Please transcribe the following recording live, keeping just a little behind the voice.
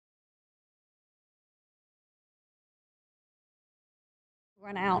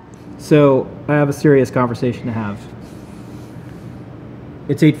Run out. So I have a serious conversation to have.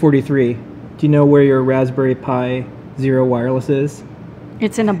 It's 8:43. Do you know where your Raspberry Pi Zero wireless is?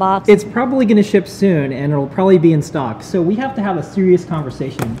 It's in a box. It's probably going to ship soon, and it'll probably be in stock. So we have to have a serious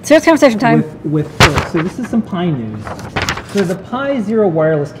conversation. Serious conversation time. With Phil. So this is some Pi news. So the Pi Zero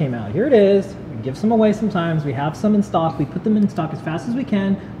wireless came out. Here it is. We give some away sometimes. We have some in stock. We put them in stock as fast as we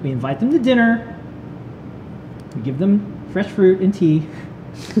can. We invite them to dinner. We give them fresh fruit and tea.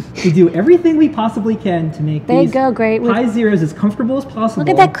 We do everything we possibly can to make these Pi Zeros as comfortable as possible. Look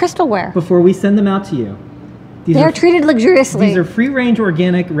at that crystalware. Before we send them out to you. They're treated luxuriously. These are free-range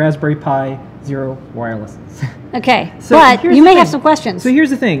organic Raspberry Pi Zero wirelesses. Okay, so but you may have some questions. So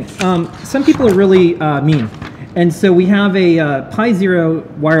here's the thing. Some people are really mean. And so we have a Pi Zero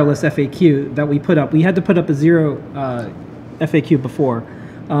wireless FAQ that we put up. We had to put up a Zero FAQ before.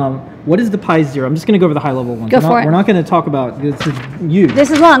 What is the Pi Zero? I'm just going to go over the high-level one. Go for it. We're not going to talk about this. Is huge.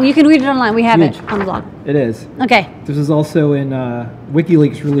 This is long. You can read it online. We have Huge. it on the blog. It is. Okay. This is also in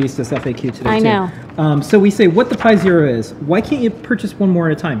WikiLeaks released this FAQ today. I know. So we say what the Pi Zero is. Why can't you purchase one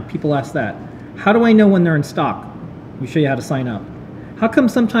more at a time? People ask that. How do I know when they're in stock? We show you how to sign up. How come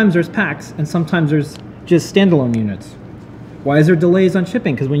sometimes there's packs and sometimes there's just standalone units? Why is there delays on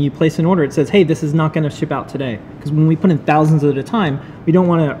shipping? Because when you place an order, it says, hey, this is not going to ship out today. Because when we put in thousands at a time, we don't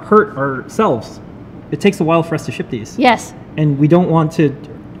want to hurt ourselves. It takes a while for us to ship these. Yes. And we don't want to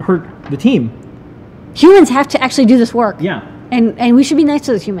hurt the team. Humans have to actually do this work. Yeah. And we should be nice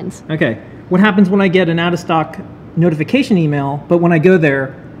to those humans. Okay. What happens when I get an out-of-stock notification email, but when I go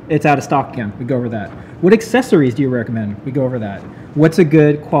there, it's out of stock again? We go over that. What accessories do you recommend? We go over that. What's a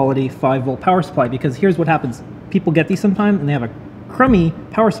good quality 5-volt power supply? Because here's what happens. People get these sometimes and they have a crummy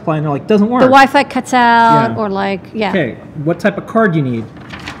power supply and they're like, doesn't work. The Wi-Fi cuts out or like, yeah. Okay, what type of card do you need?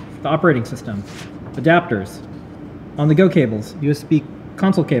 The operating system, adapters, on-the-go cables, USB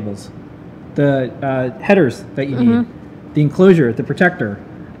console cables, the headers that you need, the enclosure, the protector,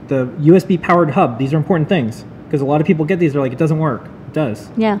 the USB powered hub. These are important things because a lot of people get these, they're like, it doesn't work. It does.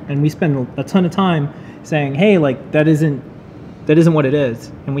 Yeah. And we spend a ton of time saying, hey, like that isn't what it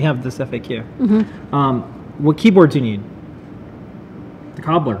is. And we have this FAQ. What keyboards do you need? The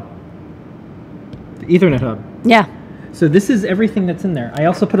cobbler, the Ethernet hub. Yeah. So this is everything that's in there. I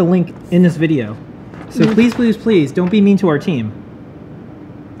also put a link in this video. So please, please, please don't be mean to our team.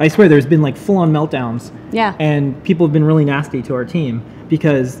 I swear there's been like full-on meltdowns. Yeah. And people have been really nasty to our team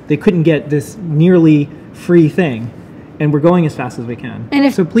because they couldn't get this nearly free thing. And we're going as fast as we can. And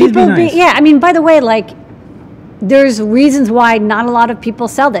if so please be nice. Yeah, I mean, by the way, like, there's reasons why not a lot of people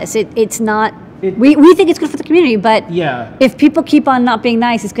sell this. It's not... We think it's good for the community, but if people keep on not being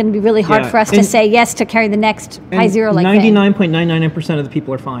nice, it's going to be really hard for us to say yes to carry the next Pi Zero like 99.999% of the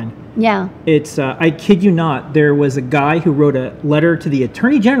people are fine. Yeah. It's I kid you not, there was a guy who wrote a letter to the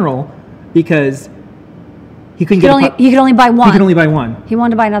Attorney General because he couldn't he could only buy one. He could only buy one. He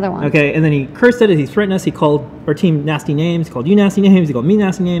wanted to buy another one. Okay, and then he cursed at us, he threatened us, he called our team nasty names, he called you nasty names, he called me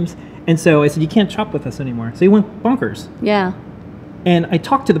nasty names. And so I said, you can't shop with us anymore. So he went bonkers. Yeah. And I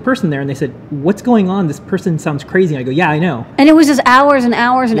talked to the person there, and they said, what's going on? This person sounds crazy. And I go, yeah, I know. And it was just hours and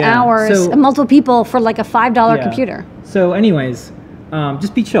hours and hours, and multiple people for like a $5 computer. So anyways,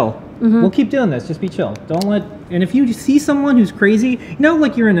 just be chill. We'll keep doing this. Just be chill. Don't let... And if you see someone who's crazy, you know,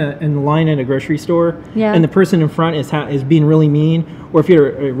 like you're in a line at a grocery store, and the person in front is being really mean, or if you're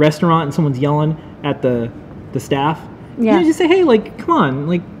at a restaurant and someone's yelling at the staff, you know, just say, hey, like, come on,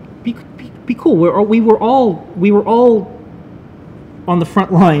 like, be cool. We were all on the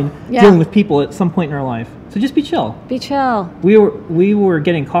front line dealing with people at some point in our life. So just be chill. Be chill. We were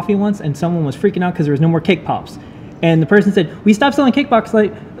getting coffee once and someone was freaking out because there was no more cake pops. And the person said, we stopped selling cake pops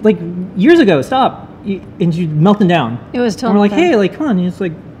like years ago, stop. And she's melting down. It was totally. And we're like, hey, like, come on. And it's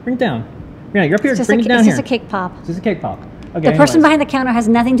like, bring it down. Yeah, you're up here, bring it down here. It's just a cake pop. It's just a cake pop. Okay, the person behind the counter has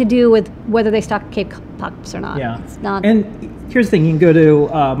nothing to do with whether they stock cake pops or not. Yeah. It's not. And here's the thing, you can go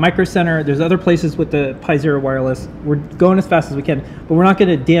to Micro Center. There's other places with the Pi Zero wireless. We're going as fast as we can, but we're not going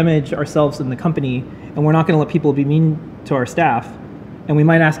to damage ourselves and the company, and we're not going to let people be mean to our staff. And we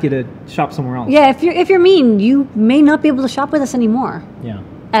might ask you to shop somewhere else. Yeah, if you're mean, you may not be able to shop with us anymore. Yeah.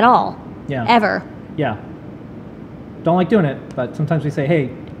 At all. Yeah. Ever. Yeah. Don't like doing it, but sometimes we say,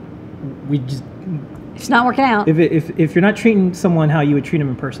 hey, we just... It's not working out. If you're not treating someone how you would treat them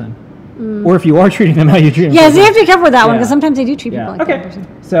in person, or if you are treating them how you treat them in person. Yeah, so you have to be careful with that one, because sometimes they do treat people like that in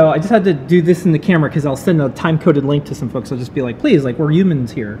person. So I just had to do this in the camera, because I'll send a time-coded link to some folks. I'll just be like, please, like, we're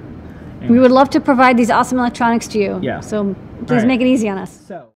humans here. Anyways. We would love to provide these awesome electronics to you. Yeah. So please make it easy on us. So.